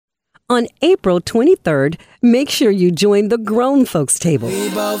On April 23rd, make sure you join the Grown Folks Table. We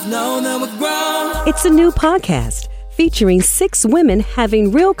both know that we're grown. It's a new podcast featuring 6 women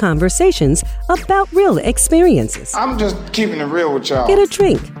having real conversations about real experiences. I'm just keeping it real with y'all. Get a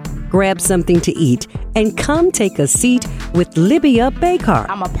drink, grab something to eat, and come take a seat with Libya BaaQar.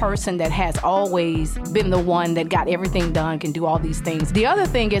 I'm a person that has always been the one that got everything done, can do all these things. The other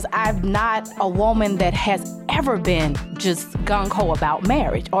thing is I'm not a woman that has ever been just gung-ho about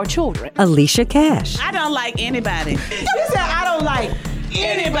marriage or children. Eleshia Cash. I don't like anybody. She said, I don't like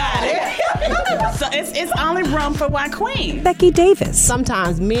anybody. So it's only room for one queen. Becky Davis.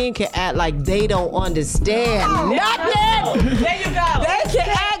 Sometimes men can act like they don't understand nothing. There you go. They can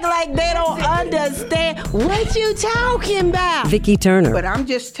act like they don't understand what you talking about. Vickie Turner. But I'm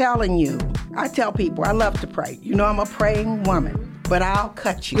just telling you, I tell people I love to pray. You know I'm a praying woman. But I'll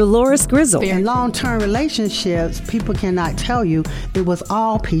cut you. Deloris Grizzle. In long-term relationships, people cannot tell you it was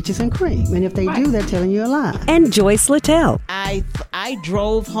all peaches and cream. And if they do, they're telling you a lie. And Joyce Littel. I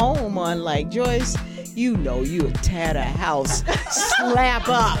drove home on like, Joyce, you know you would tear the house slap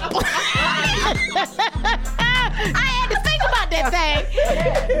up. I had to think about that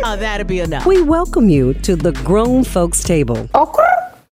thing. Oh, that'd be enough. We welcome you to the Grown Folks Table. Okay.